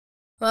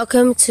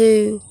Welcome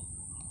to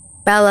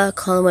Bella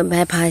Collingwood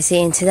Magpies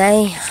here, and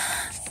today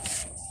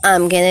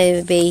I'm going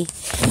to be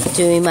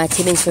doing my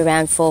tippings for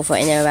round 4 for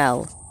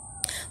NRL.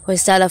 We'll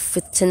start off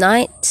with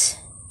tonight.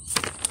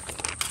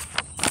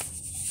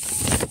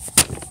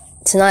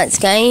 Tonight's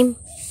game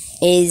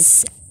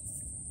is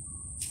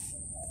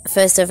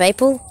 1st of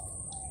April,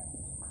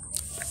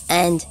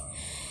 and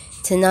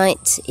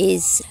tonight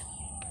is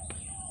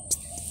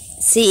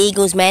Sea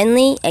Eagles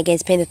Manly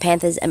against Penrith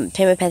Panthers, and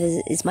Penrith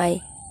Panthers is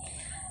my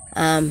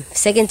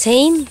second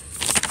team,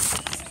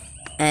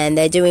 and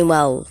they're doing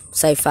well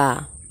so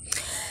far.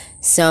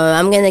 So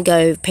I'm going to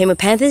go Penrith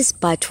Panthers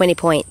by 20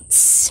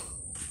 points.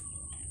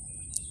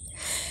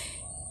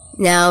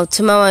 Now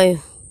tomorrow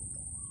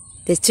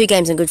there's 2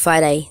 games on Good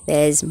Friday.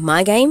 There's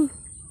my game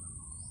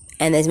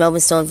and there's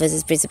Melbourne Storm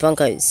versus Brisbane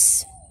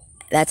Broncos.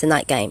 That's a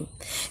night game.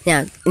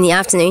 Now in the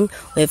afternoon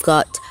we've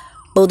got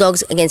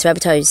Bulldogs against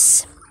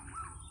Rabbitohs.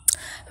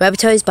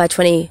 Rabbitohs by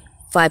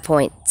 25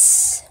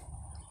 points.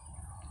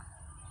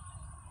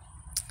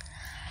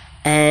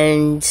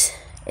 And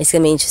it's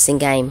going to be an interesting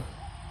game.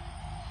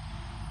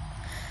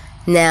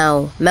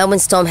 Now, Melbourne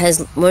Storm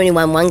has only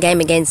won 1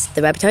 game against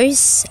the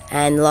Rabbitohs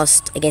and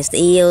lost against the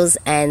Eels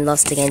and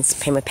lost against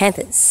Penrith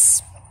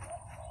Panthers.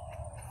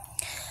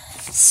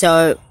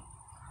 So,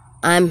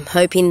 I'm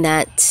hoping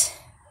that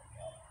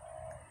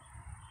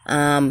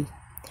Melbourne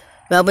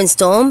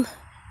Storm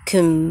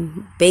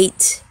can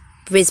beat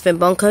Brisbane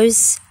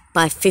Broncos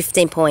by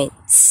 15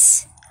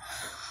 points.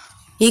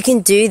 You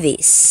can do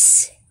this.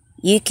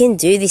 You can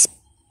do this,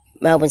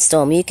 Melbourne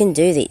Storm. You can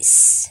do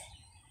this.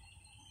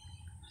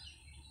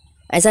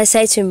 As I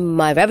say to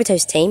my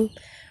Rabbitohs team,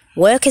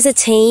 work as a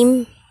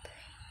team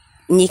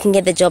and you can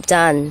get the job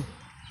done.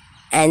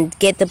 And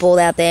get the ball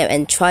out there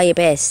and try your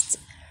best.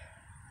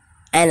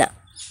 And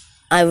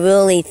I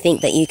really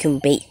think that you can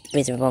beat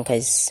Brisbane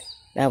Broncos,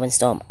 Melbourne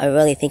Storm. I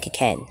really think you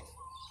can.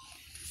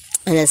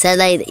 And then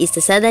Saturday, the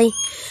Easter Saturday,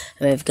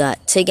 we've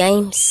got 2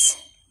 games.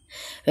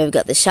 We've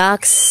got the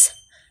Sharks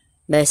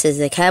versus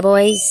the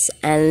Cowboys,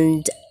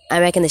 and I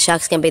reckon the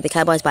Sharks can beat the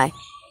Cowboys by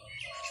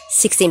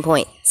 16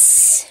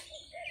 points.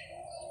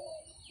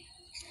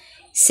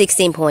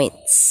 16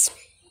 points.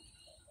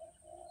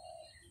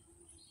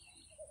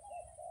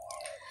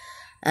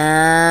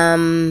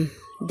 Then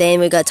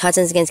we've got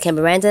Titans against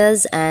Canberra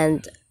Raiders,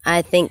 and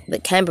I think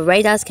that Canberra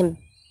Raiders can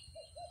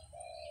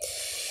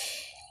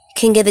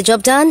get the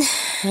job done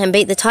and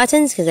beat the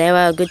Titans, because they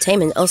are a good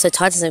team, and also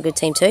Titans are a good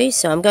team too.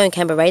 So I'm going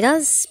Canberra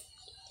Raiders.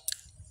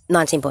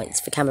 19 points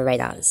for Canberra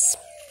Raiders.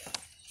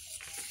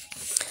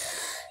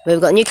 We've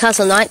got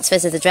Newcastle Knights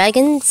versus the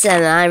Dragons,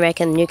 and I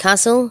reckon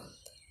Newcastle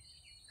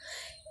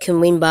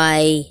can win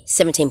by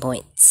 17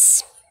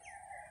 points.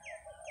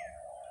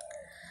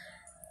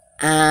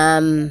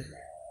 Against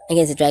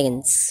the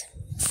Dragons.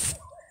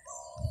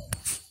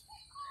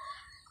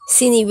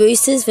 Sydney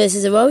Roosters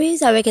versus the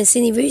Warriors. I reckon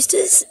Sydney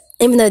Roosters,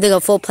 even though they've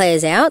got 4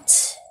 players out,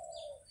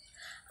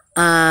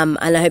 and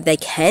I hope they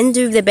can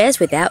do their best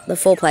without the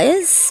 4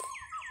 players.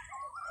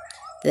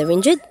 They're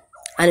injured.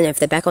 I don't know if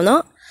they're back or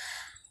not.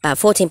 But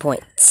 14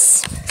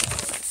 points.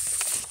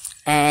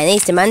 And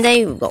Easter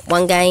Monday, we've got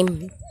 1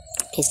 game.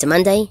 Easter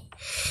Monday.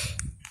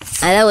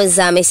 And that was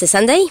Easter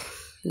Sunday,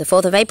 the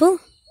 4th of April.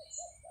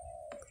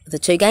 The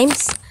 2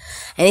 games.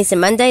 And Easter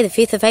Monday, the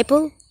 5th of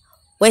April.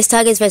 West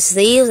Tigers versus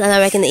the Eels. And I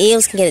reckon the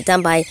Eels can get it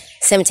done by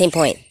 17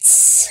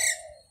 points.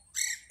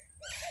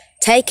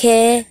 Take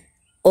care,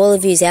 all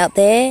of yous out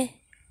there.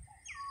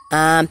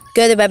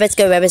 Go the Rabbits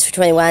for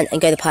 21, and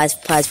go the Pies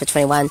for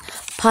 21.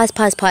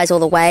 Pies all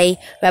the way.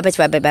 Rabbits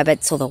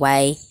all the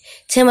way.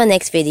 Till my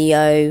next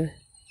video,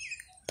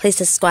 please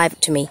subscribe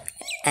to me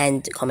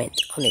and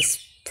comment on this,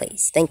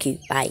 please. Thank you.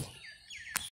 Bye.